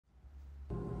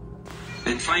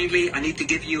And finally, I need to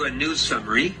give you a news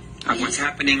summary of what's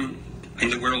happening in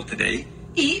the world today.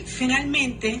 Y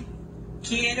finalmente,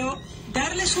 quiero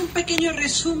darles un pequeño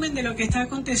resumen de lo que está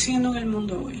aconteciendo en el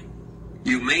mundo hoy.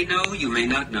 You may know, you may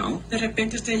not know, De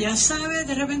repente usted ya sabe,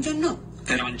 de repente no.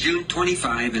 that on June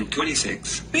 25 and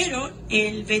 26, Pero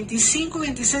el 25 y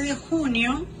 26 de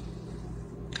junio,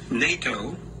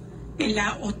 NATO en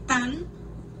la OTAN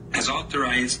was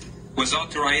authorized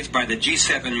by the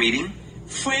G7 meeting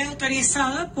fue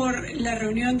autorizada por la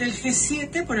reunión del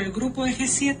G7, por el grupo de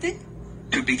G7,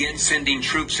 to begin sending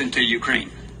troops into Ukraine.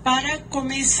 para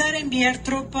comenzar a enviar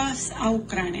tropas a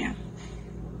Ucrania.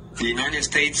 The United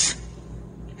States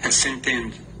has sent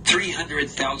in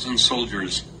 300,000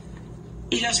 soldiers,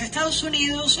 Y los Estados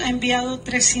Unidos ha enviado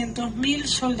 300.000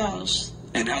 soldados.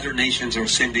 and other nations are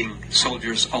sending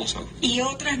soldiers also. Y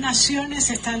otras naciones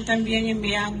están también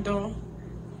enviando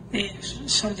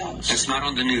soldados. That's not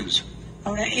on the news.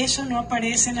 Ahora, eso no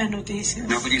aparece en las noticias.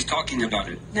 Nobody's talking about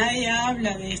it. Nadie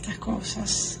habla de estas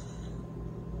cosas.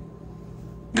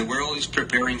 The world is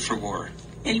preparing for war.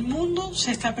 El mundo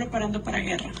se está preparando para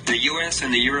guerra. The U.S.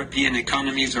 and the European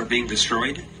economies are being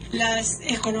destroyed. Las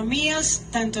economías,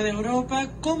 tanto de Europa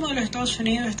como de los Estados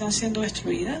Unidos, están siendo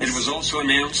destruidas. It was also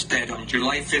announced that on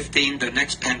July 15, the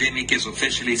next pandemic is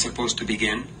officially supposed to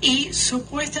begin. Y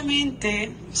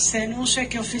supuestamente se anuncia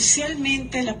que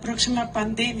oficialmente la próxima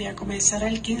pandemia comenzará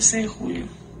el 15 de julio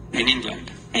In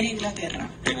England. en Inglaterra.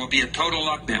 There will be a total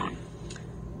lockdown.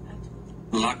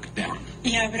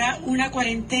 Y habrá una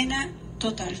cuarentena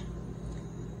total.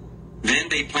 Then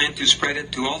they plan to spread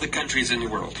it to all the countries in the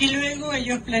world. Y luego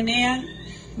ellos planean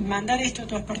mandar esto a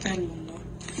todas partes del mundo.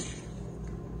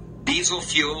 Diesel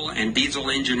fuel and diesel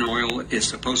engine oil is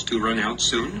supposed to run out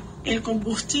soon. El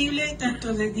combustible,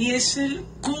 tanto de diésel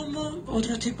como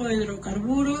otro tipo de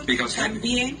hidrocarburos, Because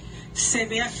también se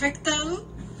ve afectado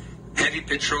Heavy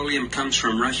petroleum comes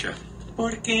from Russia.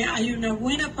 porque hay una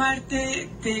buena parte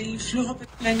del flujo que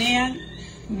planean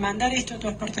mandar esto a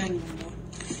todas partes del mundo.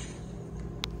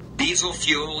 Diesel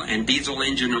fuel and diesel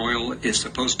engine oil is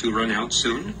supposed to run out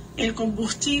soon. El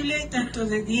combustible, tanto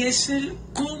de diésel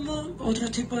como otro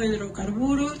tipo de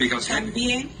hidrocarburos, Because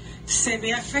también se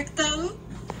ve afectado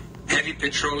Heavy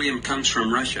petroleum comes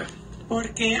from Russia.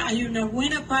 porque hay una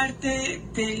buena parte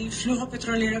del flujo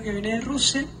petrolero que viene de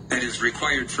Rusia That is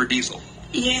required for diesel.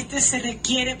 y este se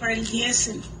requiere para el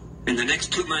diésel. In the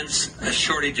next 2 months, a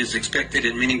shortage is expected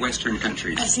in many Western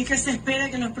countries. Así que se espera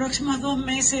que en los próximos 2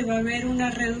 meses va a haber una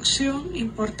reducción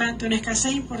importante, una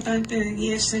escasez importante de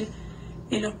diésel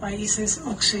en los países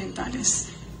occidentales.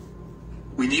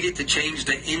 We needed to change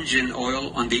the engine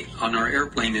oil on our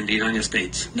airplane in the United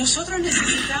States. Nosotros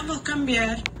necesitamos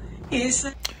cambiar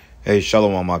esa... Hey,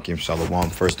 Shalom, Akim, Shalom.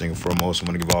 First thing and foremost, I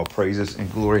want to give all praises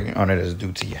and glory and honor that is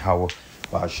due to Yahweh,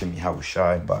 Ba'ashim Yahweh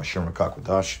Shai, Ba'ashim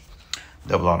Rakakwadash.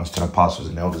 Double honors to the apostles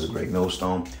and elders of Great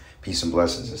Millstone. Peace and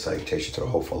blessings and salutation to the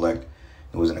hopeful elect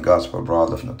who is in the gospel abroad,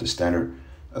 lifting up the standard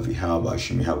of Yahweh,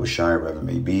 Ba'ashim Yahweh Shai, wherever it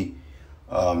may be.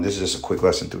 This is just a quick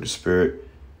lesson through the Spirit.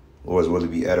 Lord's will to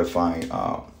be edifying.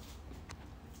 You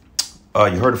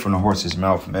heard it from the horse's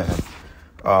mouth, man.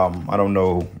 I don't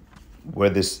know where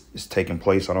this is taking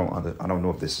place. I don't know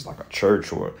if this is like a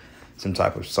church or some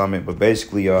type of summit, but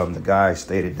basically the guy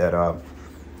stated that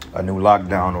a new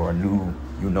lockdown or a new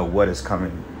what is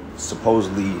coming,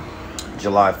 supposedly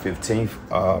July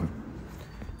 15th.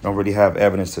 Don't really have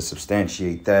evidence to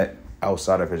substantiate that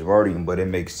outside of his wording, but it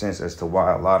makes sense as to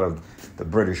why a lot of the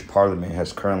British Parliament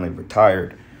has currently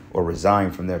retired or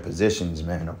resigned from their positions,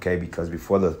 man, okay? Because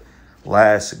before the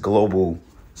last global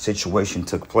situation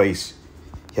took place,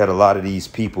 you had a lot of these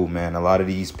people, man, a lot of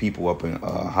these people up in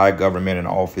high government and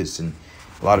office, and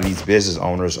a lot of these business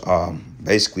owners,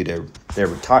 basically they're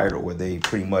retired, or they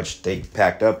pretty much, they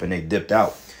packed up and they dipped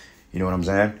out. You know what I'm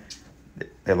saying?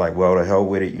 They're like, well, the hell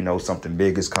with it. You know, something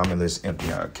big is coming. Let's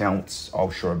empty our accounts,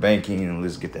 offshore banking, and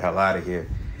let's get the hell out of here,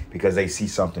 because they see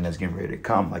something that's getting ready to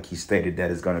come. Like he stated, that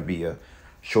is going to be a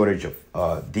shortage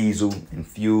of diesel and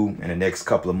fuel in the next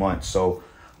couple of months. So,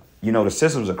 you know, the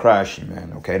systems are crashing,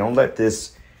 man. Okay, don't let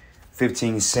this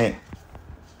 15-cent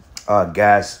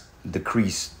gas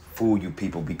decrease fool you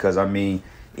people, because I mean,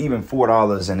 even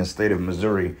 $4 in the state of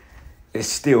Missouri is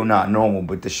still not normal.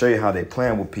 But to show you how they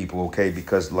plan with people, okay,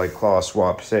 because like Klaus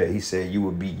Schwab said, he said you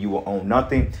will own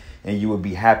nothing and you will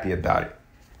be happy about it.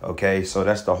 Okay, so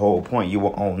that's the whole point. You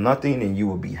will own nothing and you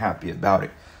will be happy about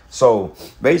it. So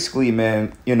basically,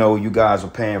 man, you know, you guys are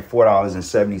paying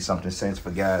 $4.70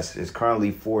 for gas. It's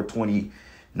currently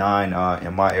 $4.29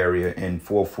 in my area and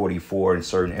 $4.44 in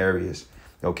certain areas.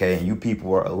 Okay, and you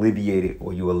people are alleviated,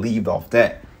 or you alleviated off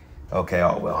that. Okay,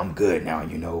 oh, well, I'm good now,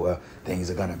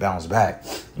 things are gonna bounce back,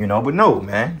 but no,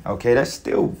 man, okay, that's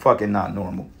still fucking not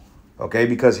normal, okay,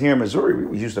 because here in Missouri,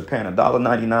 we used to paying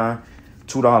 $1.99,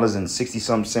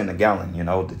 $2.60 a gallon,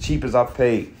 the cheapest I've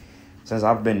paid since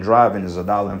I've been driving is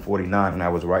 $1.49, and I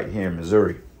was right here in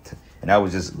Missouri, and that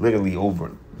was just literally over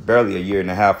barely a year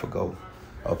and a half ago,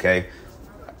 okay.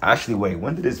 Actually, wait,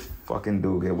 when did this fucking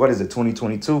dude get, what is it,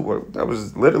 2022? That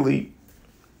was literally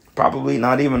probably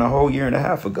not even a whole year and a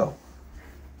half ago.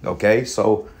 Okay,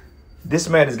 so this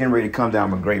man is getting ready to come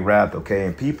down with great wrath, okay?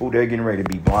 And people, they're getting ready to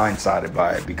be blindsided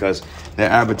by it because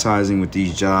they're advertising with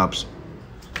these jobs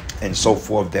and so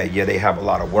forth that, yeah, they have a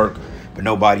lot of work, but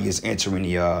nobody is entering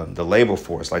the labor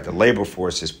force. Like the labor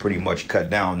force is pretty much cut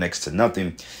down next to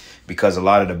nothing because a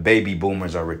lot of the baby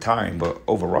boomers are retiring, but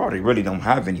overall, they really don't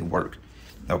have any work.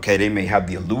 Okay, they may have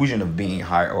the illusion of being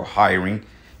hiring,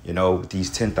 with these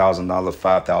 $10,000,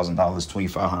 $5,000,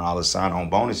 $2,500 sign-on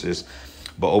bonuses.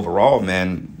 But overall,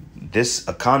 man, this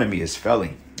economy is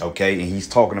failing, okay? And he's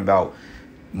talking about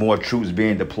more troops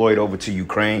being deployed over to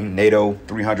Ukraine, NATO,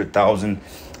 300,000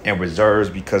 in reserves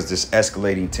because this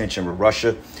escalating tension with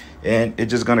Russia. And it's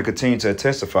just going to continue to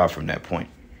intensify from that point.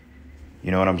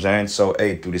 You know what I'm saying? So,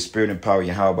 hey, through the spirit and power,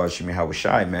 how about you, how was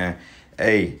shy, man?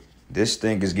 Hey, this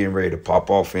thing is getting ready to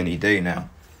pop off any day now.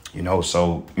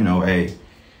 So, hey,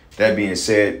 that being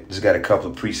said, just got a couple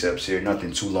of precepts here,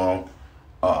 nothing too long.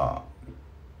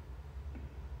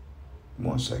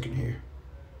 1 second here.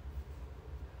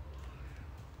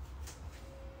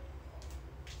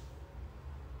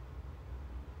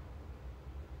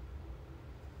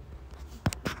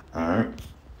 All right.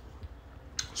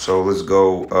 So let's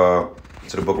go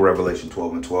to the book of Revelation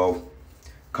 12:12.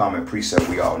 Common precept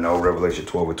we all know, Revelation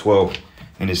 12:12.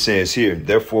 And it says here,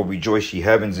 therefore rejoice ye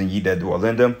heavens and ye that dwell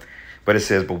in them. But it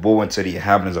says, but woe unto the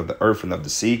inhabitants of the earth and of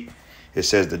the sea. It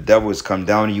says the devil is come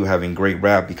down to you having great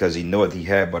wrath because he knoweth he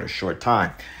had but a short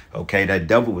time. Okay, that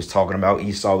devil was talking about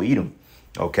Esau, Edom.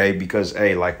 Okay, because,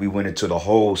 hey, like we went into the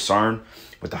whole CERN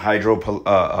with the hydro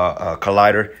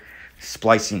collider,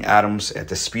 splicing atoms at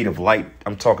the speed of light.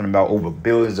 I'm talking about over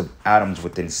billions of atoms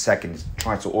within seconds,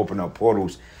 trying to open up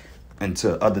portals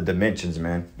into other dimensions,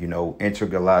 man.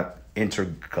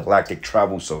 Intergalactic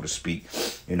travel, so to speak.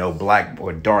 Black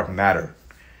or dark matter.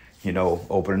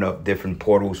 Opening up different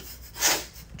portals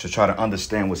to try to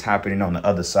understand what's happening on the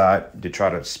other side, to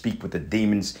try to speak with the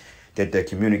demons that they're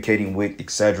communicating with,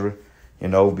 etc.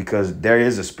 Because there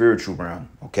is a spiritual realm,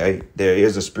 okay? There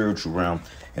is a spiritual realm,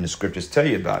 and the scriptures tell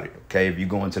you about it, okay? If you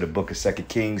go into the book of 2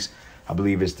 Kings, I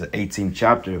believe it's the 18th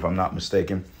chapter, if I'm not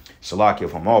mistaken. Salaki,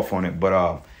 if I'm off on it,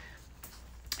 but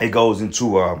it goes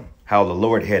into how the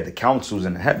Lord had the councils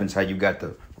in the heavens, how you got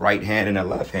the right hand and the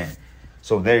left hand.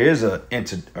 So there is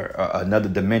another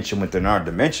dimension within our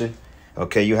dimension.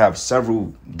 Okay, you have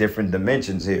several different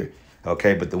dimensions here.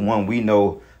 Okay, but the one we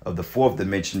know of the fourth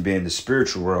dimension being the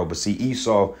spiritual world. But see,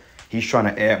 Esau, he's trying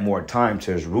to add more time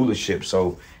to his rulership.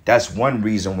 So that's one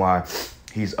reason why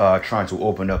he's trying to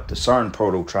open up the CERN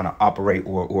portal, trying to operate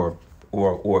or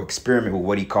experiment with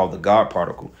what he called the God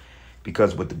particle.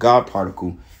 Because with the God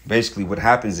particle, basically what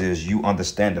happens is you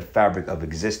understand the fabric of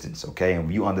existence. Okay, and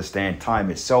when you understand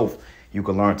time itself, you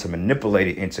can learn to manipulate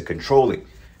it and to control it.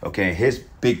 Okay, his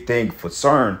big thing for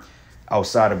CERN,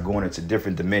 outside of going into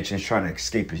different dimensions, trying to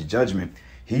escape his judgment,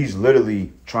 he's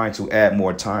literally trying to add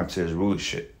more time to his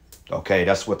rulership. Okay,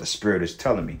 that's what the spirit is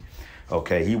telling me.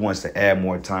 Okay, he wants to add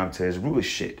more time to his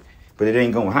rulership, but it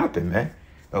ain't gonna happen, man.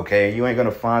 Okay, you ain't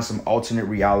gonna find some alternate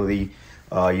reality.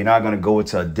 You're not gonna go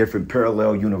into a different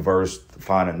parallel universe to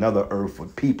find another earth where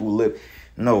people live.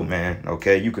 No, man.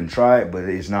 Okay, you can try it, but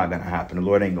it's not gonna happen. The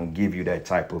Lord ain't gonna give you that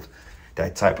type of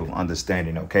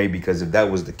understanding. Okay, because if that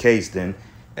was the case, then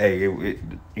hey, it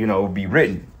would be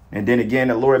written. And then again,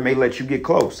 the Lord may let you get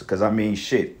close, because I mean,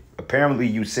 shit. Apparently,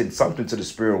 you sent something to the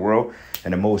spirit world,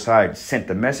 and the Most High sent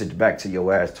the message back to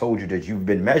your ass, told you that you've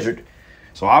been measured.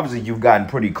 So obviously, you've gotten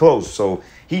pretty close. So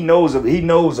he knows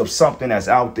of something that's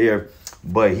out there,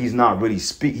 but he's not really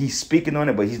he's speaking on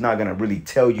it, but he's not gonna really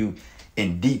tell you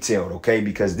in detail, okay?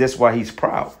 Because that's why he's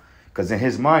proud. Because in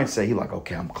his mindset, he's like,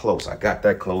 okay, I'm close. I got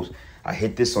that close. I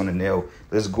hit this on the nail.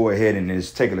 Let's go ahead and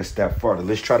just take it a step further.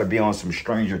 Let's try to be on some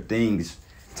Stranger Things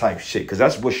type shit. Because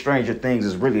that's what Stranger Things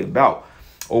is really about.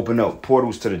 Open up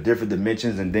portals to the different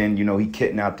dimensions. And then, he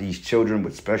kidnapped these children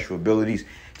with special abilities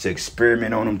to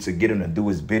experiment on them, to get them to do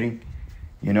his bidding,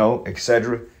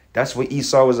 etc. That's what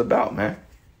Esau is about, man.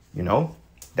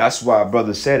 That's why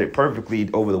brother said it perfectly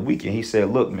over the weekend. He said,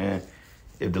 look, man,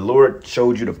 if the Lord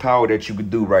showed you the power that you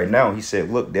could do right now, he said,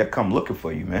 look, they'll come looking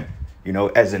for you, man.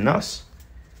 As in us,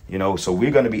 so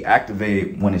we're going to be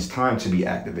activated when it's time to be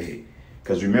activated.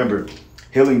 Because remember,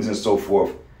 healings and so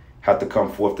forth have to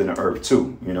come forth in the earth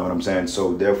too. You know what I'm saying?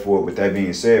 So therefore, with that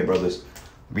being said, brothers,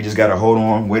 we just got to hold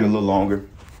on, wait a little longer,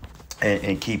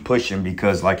 and keep pushing,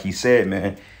 because like he said,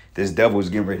 man, this devil is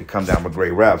getting ready to come down with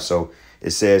great wrath. So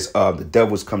it says the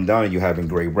devil's come down and you having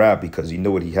great wrath, because he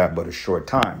knew what he had but a short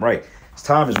time, right? His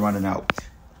time is running out.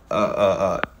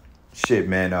 Shit,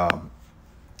 man.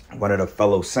 One of the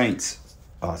fellow saints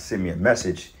sent me a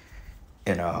message,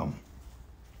 and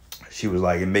she was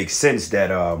like, it makes sense that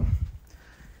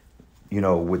you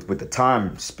know, with the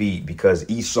time speed, because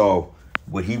Esau,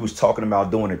 what he was talking about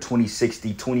doing in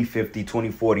 2060, 2050,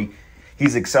 2040,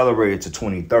 he's accelerated to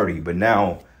 2030, but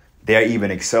now they're even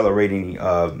accelerating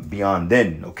beyond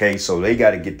then. Okay, so they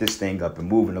got to get this thing up and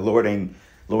moving. The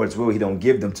Lord's will, he don't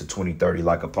give them to 2030,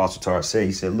 like Apostle Tar said.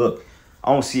 He said, look,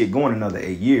 I don't see it going another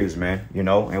 8 years, man, you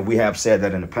know, and we have said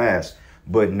that in the past.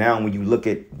 But now when you look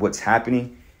at what's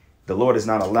happening, the Lord is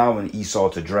not allowing Esau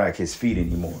to drag his feet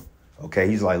anymore. Okay,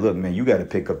 he's like, look, man, you got to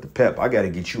pick up the pep. I got to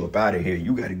get you up out of here.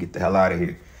 You got to get the hell out of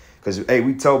here. Because, hey,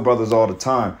 we tell brothers all the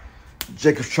time,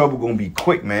 Jacob's trouble going to be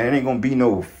quick, man. It ain't going to be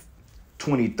no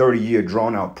 20, 30 year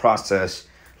drawn out process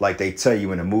like they tell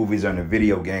you in the movies or in the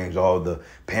video games, or the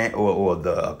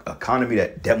economy,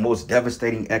 that most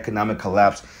devastating economic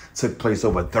collapse took place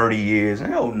over 30 years.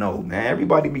 Hell no, man.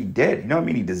 Everybody be dead. You know how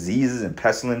many diseases and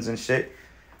pestilence and shit?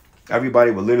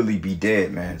 Everybody will literally be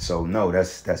dead, man. So no,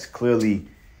 that's clearly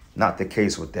not the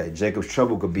case with that. Jacob's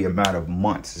trouble could be a matter of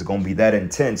months. It's going to be that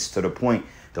intense to the point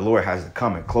the Lord has to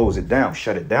come and close it down,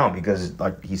 shut it down, because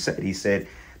like he said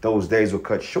those days will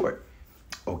cut short.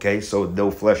 Okay, so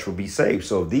no flesh will be saved.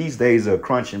 So if these days are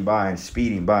crunching by and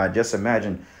speeding by, just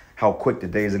imagine how quick the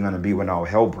days are going to be when all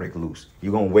hell break loose.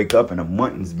 You're going to wake up and a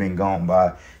month has been gone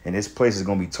by, and this place is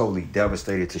going to be totally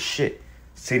devastated to shit.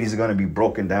 Cities are going to be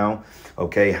broken down.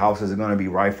 Okay, houses are going to be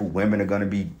rifled. Women are going to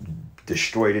be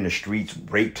destroyed in the streets,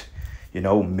 raped. You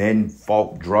know, men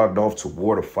fought, drugged off to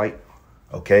war to fight.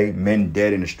 Okay, men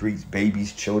dead in the streets,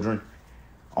 babies, children.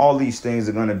 All these things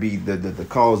are going to be the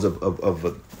cause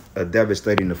of a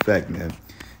devastating effect, man.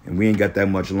 And we ain't got that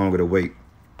much longer to wait.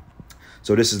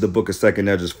 So this is the book of 2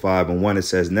 Ezra 5:1. It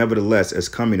says, nevertheless, as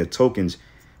coming the tokens,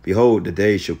 behold, the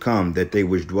days shall come that they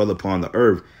which dwell upon the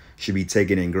earth should be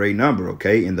taken in great number,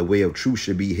 okay? And the way of truth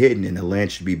should be hidden, and the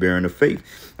land should be barren of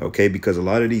faith, okay? Because a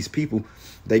lot of these people,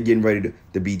 they getting ready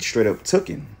to be straight up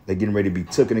tooken. They're getting ready to be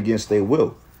tooken against their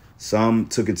will. Some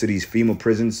took into these FEMA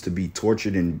prisons to be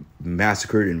tortured and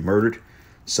massacred and murdered.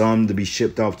 Some to be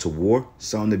shipped off to war.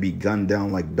 Some to be gunned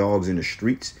down like dogs in the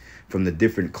streets. From the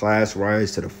different class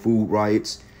riots to the food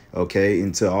riots, okay,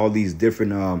 into all these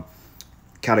different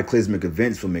cataclysmic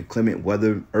events, from inclement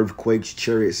weather, earthquakes,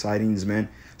 chariot sightings, man,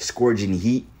 scorching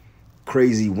heat,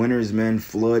 crazy winters, man,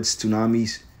 floods,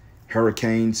 tsunamis,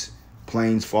 hurricanes,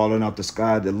 planes falling out the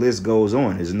sky. The list goes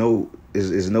on. There's no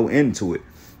end to it,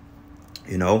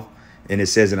 you know. And it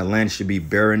says, in the land should be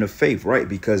barren of faith, right?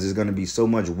 Because there's going to be so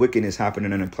much wickedness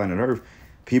happening on the planet Earth.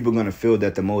 People are going to feel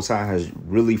that the Most High has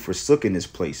really forsaken this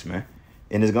place, man.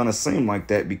 And it's going to seem like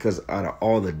that because out of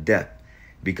all the death.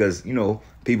 Because, you know,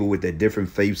 people with their different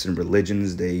faiths and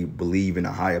religions, they believe in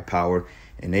a higher power.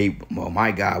 And well,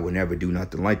 my God would never do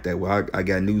nothing like that. Well, I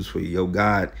got news for you. Your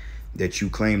God that you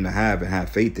claim to have and have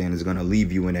faith in is going to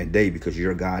leave you in that day, because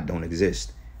your God don't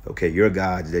exist. Okay, your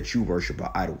gods that you worship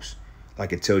are idols.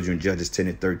 Like it tells you in Judges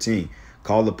 10:13.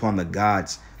 Call upon the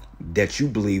gods that you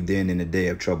believed in the day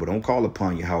of trouble. Don't call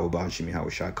upon Yahweh Ba'ashim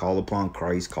Yahweh Shai. Call upon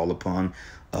Christ. Call upon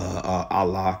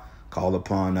Allah. Call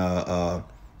upon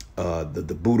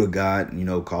the Buddha God. You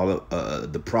know, call it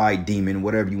the pride demon,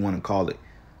 whatever you want to call it.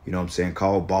 You know what I'm saying?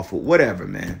 Call Bafo, whatever,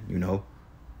 man. You know,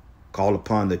 call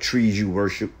upon the trees you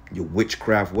worship, your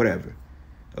witchcraft, whatever.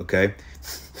 Okay,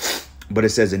 but it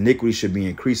says iniquity should be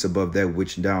increased above that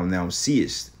which thou now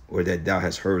seest, or that thou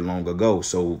hast heard long ago.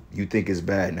 So you think it's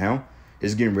bad now?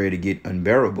 It's getting ready to get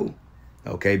unbearable,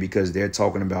 okay? Because they're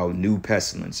talking about new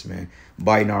pestilence, man.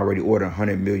 Biden already ordered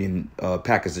 100 million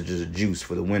packages of juice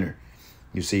for the winter.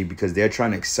 You see, because they're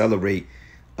trying to accelerate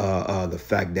the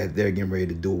fact that they're getting ready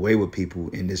to do away with people.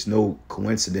 And there's no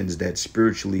coincidence that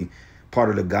spiritually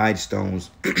part of the guide stones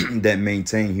that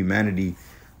maintain humanity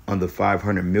under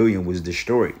 500 million was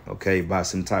destroyed, okay, by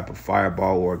some type of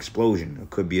fireball or explosion.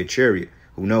 It could be a chariot.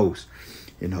 Who knows,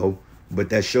 you know? But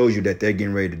that shows you that they're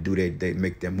getting ready to do they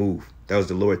make their move. That was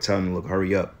the Lord telling them, look,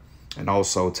 hurry up. And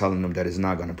also telling them that it's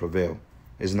not going to prevail.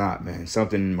 It's not, man.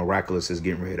 Something miraculous is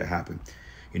getting ready to happen,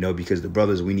 you know, because the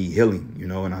brothers, we need healing, you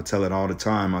know. And I tell it all the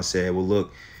time. I said, well,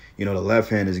 look, you know, the left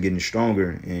hand is getting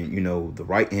stronger, and, you know, the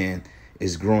right hand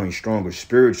is growing stronger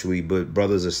spiritually, but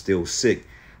brothers are still sick,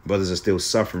 Brothers are still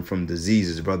suffering from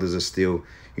diseases. Brothers are still,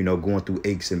 you know, going through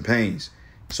aches and pains.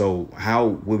 So how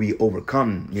will we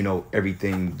overcome, you know,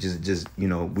 everything? Just you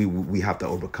know, we have to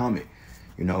overcome it,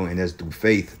 you know, and that's through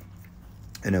faith.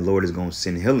 And the Lord is going to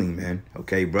send healing, man.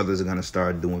 Okay, brothers are going to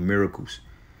start doing miracles,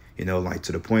 you know, like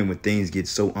to the point when things get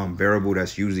so unbearable.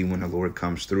 That's usually when the Lord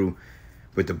comes through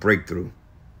with the breakthrough.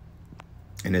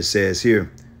 And it says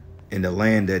here, in the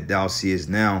land that thou seest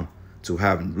now to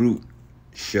have root,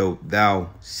 shall thou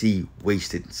see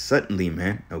wasted suddenly,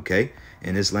 man. Okay,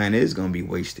 and this land is going to be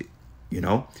wasted, you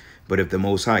know. But if the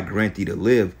Most High grant thee to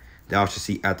live, thou shalt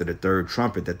see after the third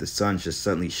trumpet that the sun shall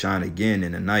suddenly shine again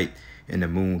in the night, and the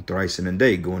moon thrice in the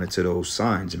day. Going into those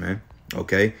signs, man.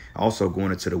 Okay, also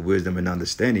going into the wisdom and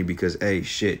understanding, because hey,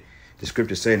 shit, the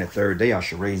scripture saying the third day I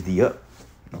shall raise thee up.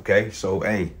 Okay, so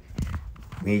hey,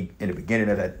 we in the beginning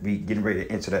of that, we getting ready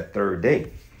to enter that third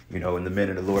day. You know, in the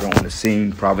minute of the Lord on the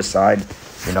scene, prophesied,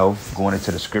 you know, going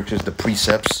into the scriptures, the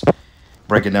precepts,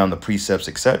 breaking down the precepts,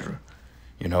 etc.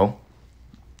 You know.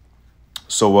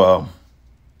 So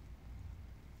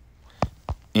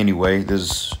anyway,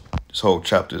 this whole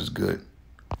chapter is good.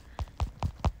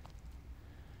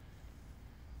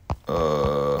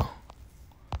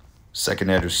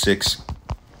 Second Ezra 6.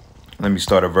 Let me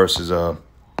start at verses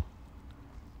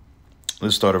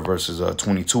let's start at verses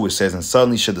 22. It says, and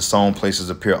suddenly should the sown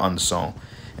places appear unsown,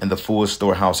 and the full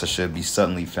storehouses should be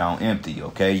suddenly found empty.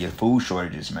 Okay, your food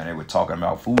shortages, man. They were talking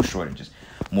about food shortages,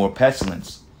 more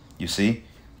pestilence. You see,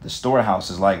 the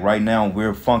storehouses, like right now,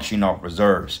 we're functioning off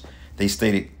reserves. They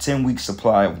stated 10 weeks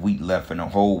supply of wheat left in the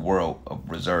whole world of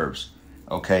reserves.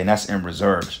 Okay, and that's in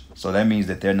reserves. So that means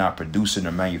that they're not producing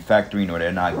or manufacturing, or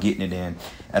they're not getting it in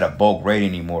at a bulk rate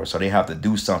anymore. So they have to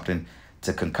do something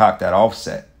to concoct that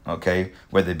offset. Okay,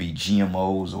 whether it be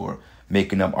GMOs or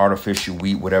making up artificial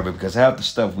wheat, whatever, because half the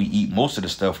stuff we eat, most of the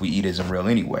stuff we eat isn't real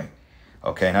anyway.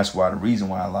 Okay, and that's why the reason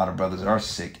why a lot of brothers are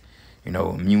sick. You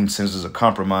know, immune systems are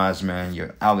compromised, man. Your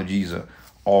allergies are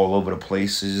all over the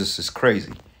place. It's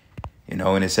crazy. You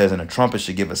know, and it says, and a trumpet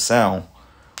should give a sound,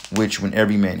 which when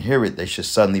every man hear it, they should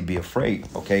suddenly be afraid.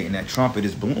 Okay, and that trumpet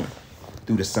is blown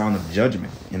through the sound of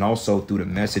judgment, and also through the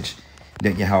message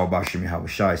that Yahweh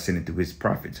Shai sent it through his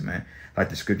prophets, man. Like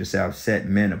the scripture says, I've set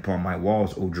men upon my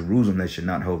walls, O Jerusalem, that should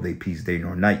not hold their peace day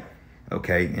nor night.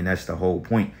 Okay, and that's the whole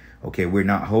point. Okay, we're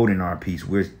not holding our peace.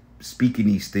 We're speaking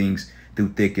these things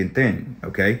through thick and thin.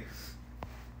 Okay,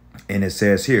 and it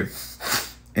says here,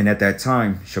 and at that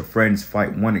time shall friends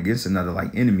fight one against another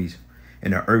like enemies,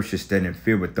 and the earth shall stand in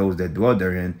fear with those that dwell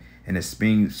therein, and the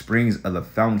springs of the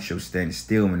fountain shall stand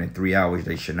still, and in 3 hours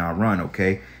they shall not run.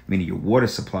 Okay, meaning your water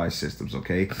supply systems.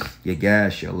 Okay, your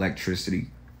gas, your electricity,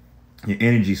 your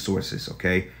energy sources.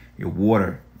 Okay, your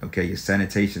water. Okay, your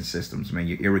sanitation systems, man,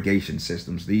 your irrigation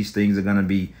systems. These things are going to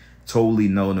be totally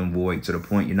null and void, to the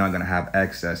point you're not going to have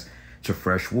access to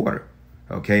fresh water.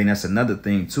 Okay, and that's another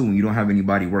thing too. When you don't have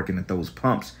anybody working at those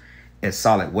pumps at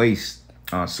solid waste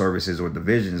services or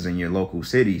divisions in your local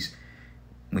cities,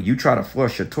 when you try to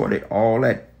flush your toilet, all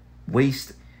that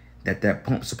waste that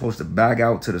pump's supposed to bag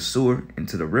out to the sewer and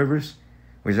to the rivers,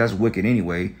 which that's wicked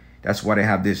anyway. That's why they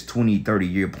have this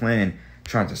 20-30 year plan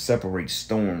trying to separate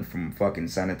storm from fucking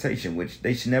sanitation, which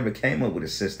they should never came up with a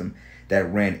system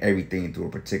that ran everything through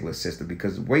a particular system,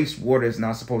 because wastewater is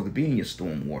not supposed to be in your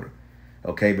storm water.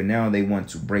 Okay, but now they want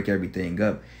to break everything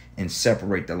up and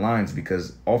separate the lines,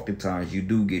 because oftentimes you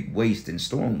do get waste in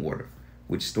storm water,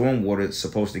 which storm water is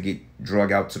supposed to get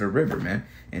drug out to the river, man,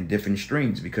 in different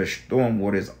streams, because storm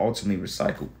water is ultimately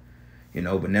recycled, you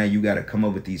know. But now you got to come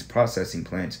up with these processing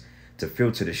plants to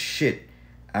filter the shit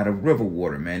out of river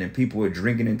water, man, and people are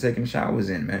drinking and taking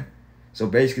showers in, man. So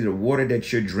basically the water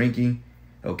that you're drinking,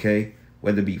 okay,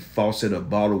 whether it be faucet or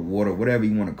bottled water, whatever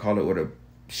you want to call it, or the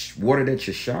water that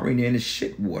you're showering in is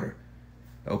shit water.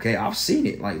 Okay, I've seen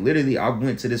it. Like literally, I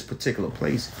went to this particular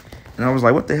place and I was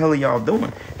like, what the hell are y'all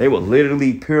doing? They were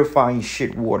literally purifying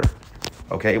shit water.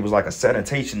 Okay, it was like a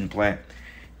sanitation plant,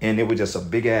 and it was just a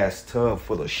big ass tub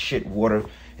full of shit water,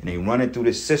 and they run it through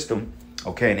this system.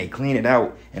 Okay, and they clean it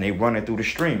out and they run it through the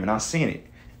stream, and I've seen it.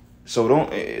 So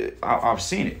I've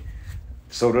seen it.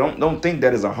 So don't think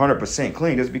that is 100%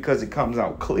 clean just because it comes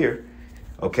out clear.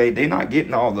 Okay, they're not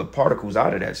getting all the particles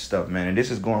out of that stuff, man, and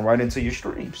this is going right into your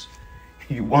streams.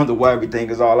 You wonder why everything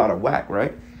is all out of whack,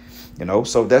 right? You know,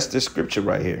 so that's the scripture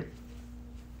right here.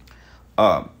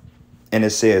 And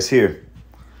it says here,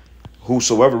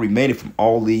 whosoever remaineth from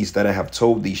all these that I have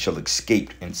told thee shall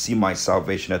escape and see my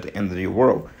salvation at the end of the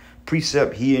world.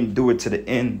 Precept he endured to the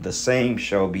end, the same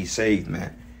shall be saved,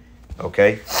 man.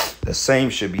 Okay, the same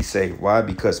should be saved. Why?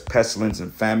 Because pestilence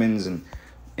and famines and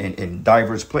in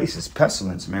diverse places,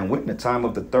 pestilence, man. We're in the time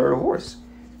of the third horse.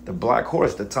 The black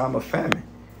horse, the time of famine.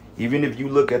 Even if you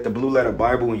look at the Blue Letter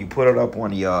Bible and you put it up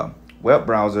on the web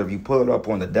browser, if you pull it up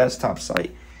on the desktop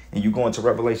site and you go into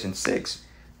Revelation 6,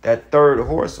 that third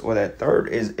horse, or that third,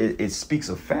 it speaks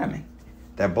of famine.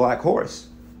 That black horse.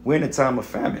 We're in a time of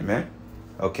famine, man.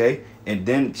 Okay? And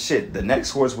then the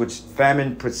next horse, which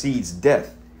famine precedes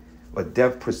death, but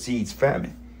death precedes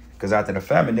famine. Because after the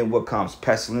famine, then what comes?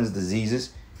 Pestilence,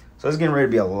 diseases. So it's getting ready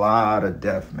to be a lot of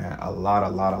death, man. A lot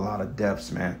of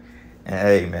deaths, man. And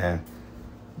hey, man,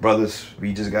 brothers,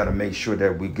 we just got to make sure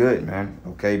that we good, man.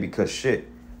 Okay? Because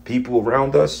people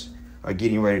around us are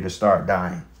getting ready to start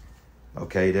dying.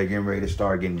 Okay? They're getting ready to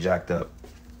start getting jacked up.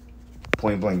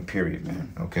 Point blank, period,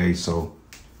 man. Okay? So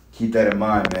keep that in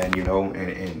mind, man,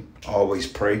 and always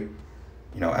pray.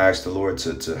 Ask the Lord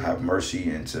to have mercy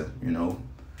and to,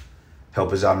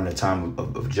 help us out in the time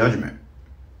of judgment.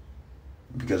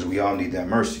 Because we all need that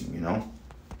mercy,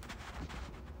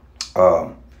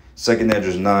 2nd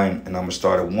Esdras 9, and I'm going to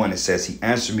start at 1. It says, he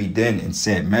answered me then and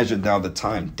said, measure thou the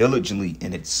time diligently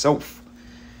in itself.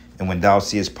 And when thou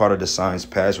seest part of the signs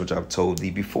pass, which I've told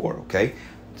thee before, okay?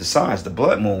 The signs, the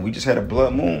blood moon. We just had a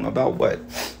blood moon about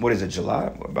what is it,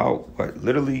 July? About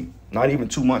literally not even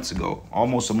 2 months ago,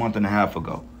 almost a month and a half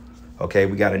ago. Okay,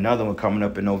 we got another one coming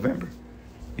up in November.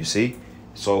 You see?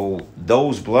 So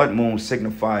those blood moons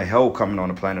signify hell coming on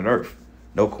the planet Earth.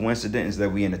 No coincidence that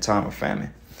we in a time of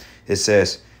famine. It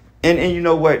says, and you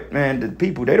know what, man, the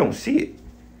people, they don't see it.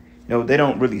 They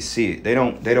don't really see it. They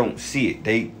don't see it.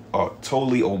 They are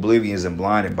totally oblivious and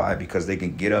blinded by it because they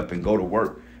can get up and go to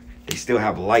work. They still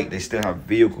have light. They still have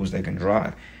vehicles they can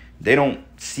drive. They don't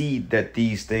see that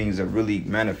these things are really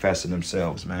manifesting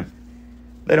themselves, man.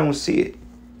 They don't see it.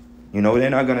 They're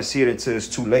not going to see it until it's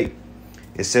too late.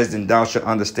 It says, then thou shalt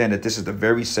understand that this is the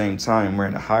very same time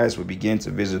wherein the highest will begin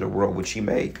to visit the world which he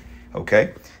made.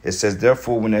 Okay? It says,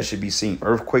 therefore, when there should be seen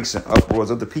earthquakes and uproars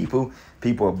of the people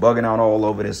are bugging out all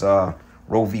over this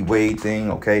Roe v. Wade thing.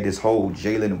 Okay? This whole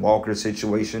Jalen Walker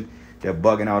situation. They're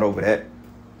bugging out over that.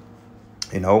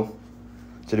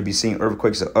 Should it be seen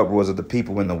earthquakes and uproars of the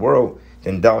people in the world,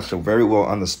 then thou shalt very well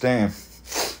understand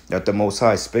that the Most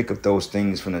High spake of those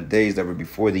things from the days that were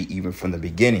before thee, even from the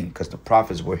beginning, because the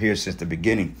prophets were here since the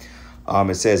beginning.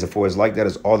 It says, for as like that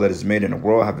is all that is made in the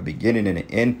world have a beginning and an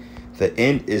end. The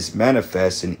end is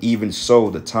manifest, and even so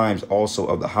the times also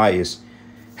of the highest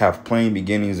have plain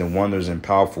beginnings and wonders and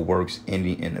powerful works,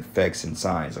 ending in effects and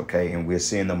signs. Okay, and we're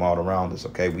seeing them all around us.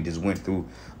 Okay, we just went through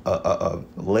a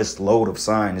list load of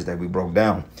signs that we broke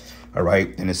down. All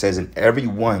right, and it says, and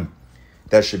everyone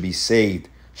that should be saved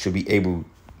should be able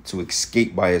to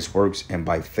escape by his works and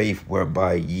by faith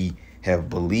whereby ye have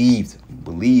believed,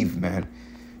 man,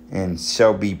 and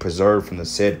shall be preserved from the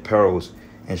said perils,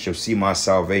 and shall see my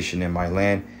salvation in my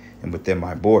land and within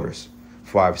my borders.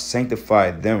 For I've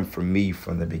sanctified them for me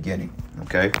from the beginning.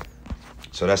 Okay,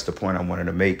 so that's the point I wanted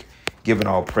to make. Giving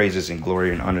all praises and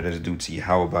glory and honor that is due to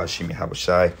Yahweh Bashim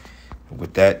Yahawashi.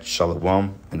 With that,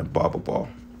 shalom and the Baba Ball.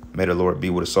 May the Lord be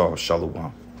with us all.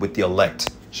 Shalom. With the elect.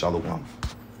 Shalom.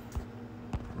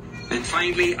 And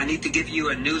finally, I need to give you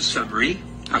a news summary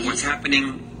of what's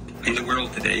happening in the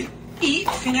world today. Y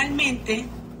finalmente,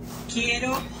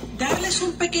 quiero darles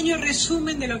un pequeño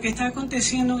resumen de lo que está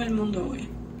aconteciendo en el mundo hoy.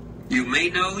 You may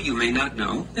know, you may not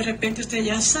know, De repente usted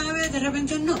ya sabe, de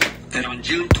repente no. that on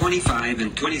June 25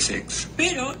 and 26,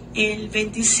 Pero el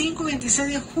 25 y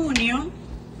 26 de junio,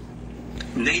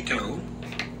 NATO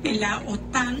la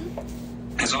OTAN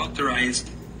was authorized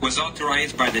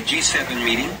by the G7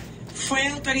 meeting fue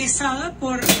autorizada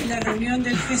por la reunión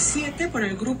del G7, por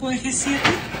el grupo de G7,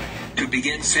 to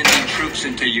begin sending troops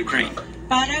into Ukraine.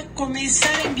 para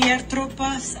comenzar a enviar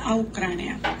tropas a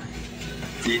Ucrania.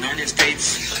 The United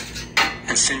States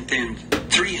has sent in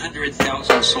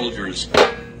 300,000 soldiers,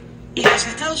 Y los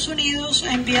Estados Unidos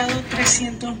ha enviado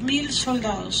 300.000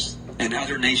 soldados. and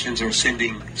other nations are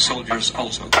sending soldiers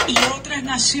also. Y otras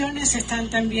naciones están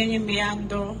también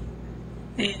enviando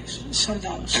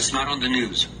soldados. That's not on the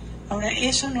news. Ahora,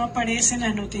 eso no aparece en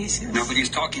las noticias. Nobody's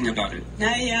talking about it.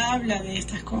 Nadie habla de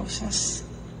estas cosas.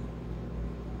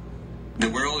 The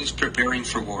world is preparing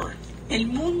for war. El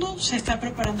mundo se está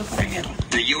preparando para guerra.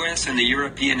 The U.S. and the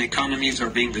European economies are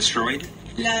being destroyed.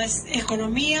 Las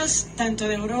economías, tanto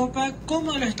de Europa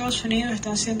como de los Estados Unidos,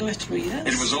 están siendo destruidas.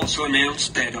 It was also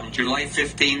announced that on July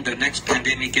 15, the next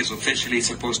pandemic is officially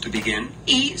supposed to begin.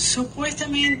 Y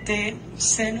supuestamente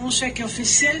se anuncia que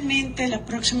oficialmente la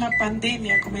próxima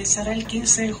pandemia comenzará el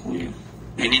 15 de julio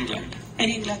In England. en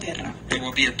Inglaterra. There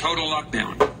will be a total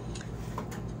lockdown.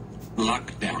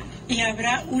 Lockdown. Y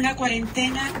habrá una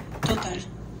cuarentena total.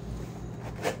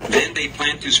 Then they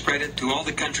plan to spread it to all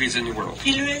the countries in the world.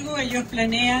 Y luego ellos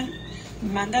planean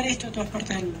mandar esto a todas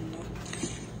partes del mundo.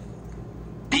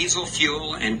 Diesel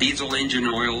fuel and diesel engine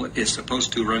oil is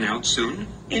supposed to run out soon.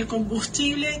 El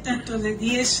combustible, tanto de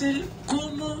diésel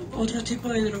como otro tipo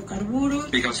de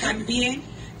hidrocarburos, Because también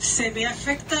se ve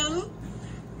afectado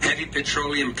heavy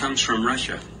petroleum comes from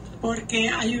Russia. porque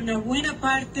hay una buena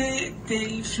parte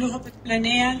del flujo que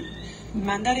planean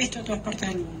mandar esto a todas partes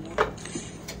del mundo.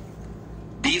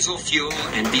 Diesel fuel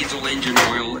and diesel engine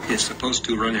oil is supposed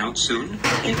to run out soon.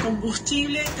 El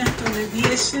combustible, tanto de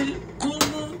diésel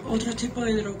como otro tipo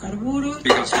de hidrocarburos,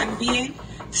 Because también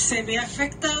se ve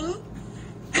afectado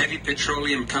heavy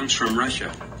petroleum comes from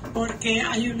Russia. porque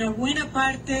hay una buena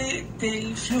parte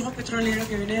del flujo petrolero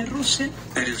que viene de Rusia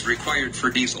That is required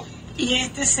for diesel. y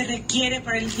este se requiere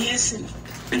para el diésel.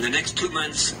 In the next 2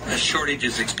 months, a shortage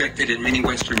is expected in many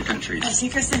Western countries. Así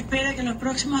que se espera que en los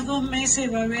próximos 2 meses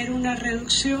va a haber una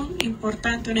reducción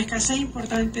importante, una escasez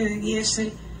importante de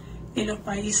diésel en los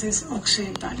países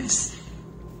occidentales.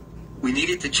 We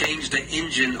needed to change the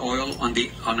engine oil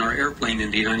on our airplane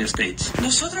in the United States.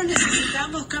 Nosotros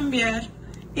necesitamos cambiar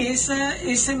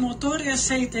ese motor de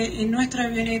aceite en nuestra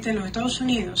avioneta en los Estados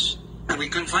Unidos And we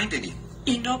couldn't find any.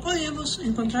 y no podíamos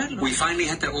encontrarlo. We finally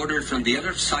had to order it from the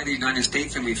other side of the United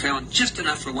States, and we found just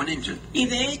enough for one engine. Y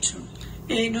de hecho,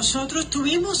 nosotros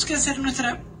tuvimos que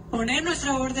poner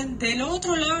nuestra orden del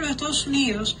otro lado de los Estados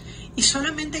Unidos y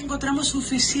solamente encontramos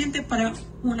suficiente para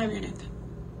una avioneta,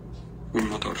 Un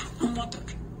motor. un motor.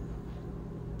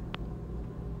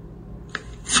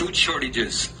 Food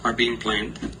shortages are being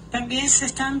planned. También se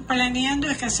están planeando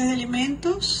escasez de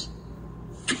alimentos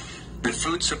The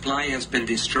food supply has been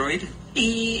destroyed.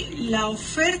 y la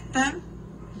oferta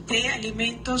de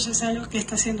alimentos es algo que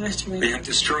está siendo They destruido. have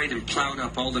destroyed and plowed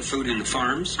up all the food in the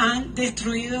farms. Han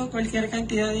destruido cualquier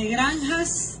cantidad de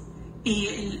granjas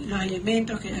y los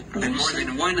alimentos que ellas And more producen.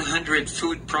 than 100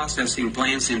 food processing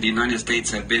plants in the United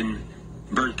States have been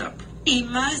burnt up. Y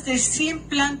más de 100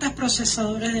 plantas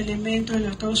procesadoras de alimentos en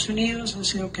los Estados Unidos han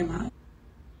sido quemadas.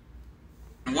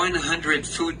 100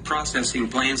 food processing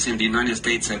plants in the United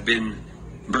States have been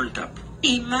burnt up.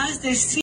 Y más de